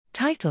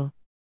Title: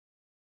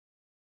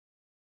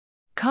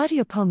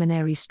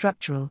 Cardiopulmonary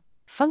Structural,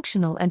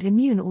 Functional and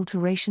Immune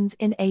Alterations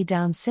in a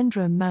Down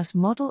Syndrome Mouse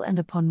Model and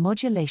Upon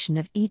Modulation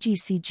of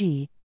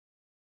EGCG.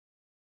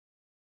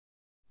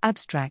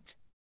 Abstract: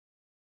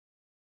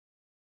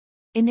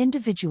 In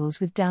individuals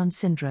with Down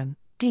syndrome,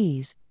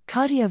 DIS,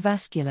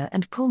 cardiovascular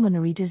and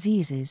pulmonary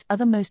diseases are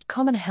the most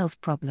common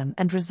health problem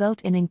and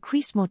result in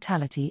increased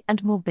mortality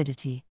and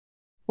morbidity.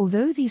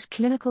 Although these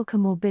clinical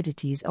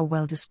comorbidities are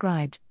well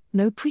described,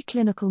 no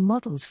preclinical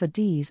models for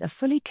DIS are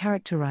fully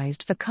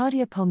characterized for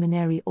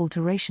cardiopulmonary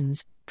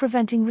alterations,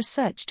 preventing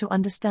research to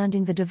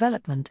understanding the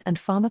development and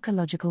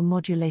pharmacological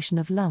modulation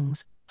of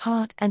lungs,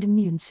 heart, and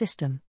immune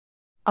system.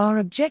 Our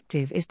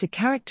objective is to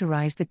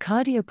characterize the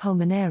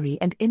cardiopulmonary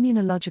and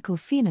immunological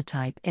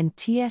phenotype in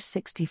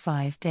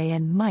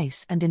TS65-DN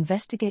mice and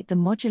investigate the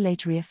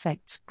modulatory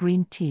effects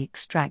green tea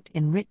extract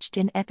enriched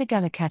in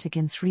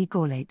epigallocatechin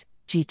 3-gallate,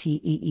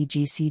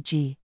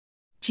 GTE-EGCG.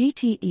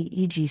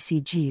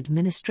 GTE-EGCG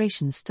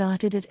administration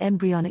started at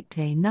embryonic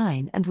day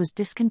 9 and was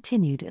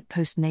discontinued at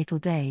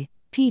postnatal day,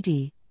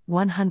 PD,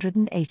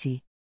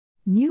 180.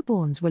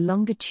 Newborns were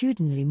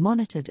longitudinally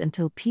monitored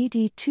until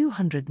PD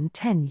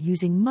 210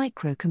 using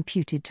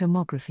microcomputed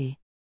tomography.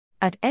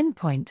 At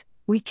endpoint,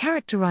 we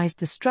characterized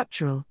the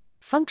structural,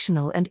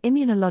 functional and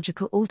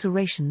immunological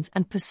alterations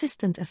and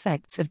persistent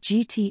effects of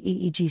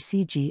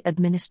GTE-EGCG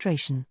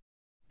administration.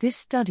 This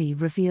study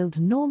revealed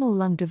normal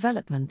lung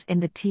development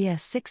in the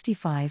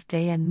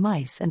TS65-DN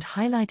mice and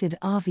highlighted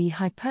RV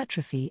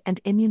hypertrophy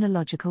and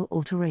immunological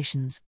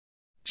alterations.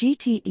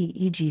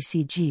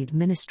 GTE-EGCG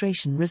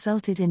administration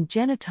resulted in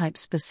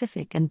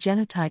genotype-specific and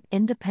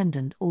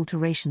genotype-independent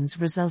alterations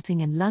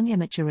resulting in lung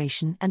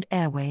immaturation and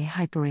airway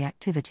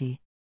hyperreactivity.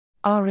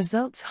 Our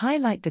results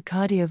highlight the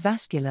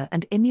cardiovascular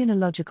and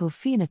immunological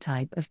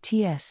phenotype of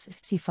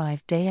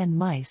TS65-DN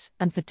mice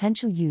and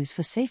potential use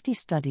for safety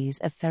studies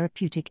of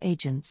therapeutic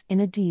agents in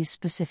a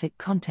DIS-specific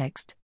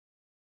context.